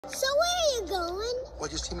So where are you going? Well,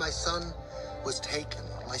 you see, my son was taken.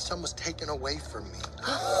 My son was taken away from me.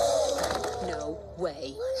 No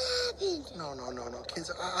way. What happened? No,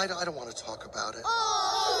 kids. I don't want to talk about it.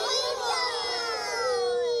 Oh,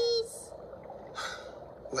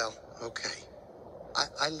 Well, okay.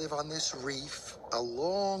 I live on this reef a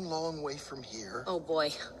long, long way from here. Oh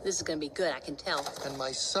boy, this is gonna be good, I can tell. And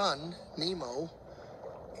my son, Nemo,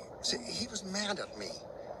 see, he was mad at me.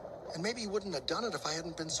 And maybe he wouldn't have done it if I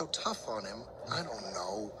hadn't been so tough on him. I don't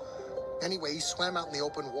know. Anyway, he swam out in the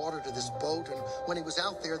open water to this boat, and when he was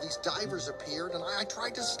out there, these divers appeared, and I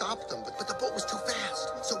tried to stop them, but the boat was too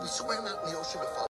fast. So we swam out in the ocean to follow.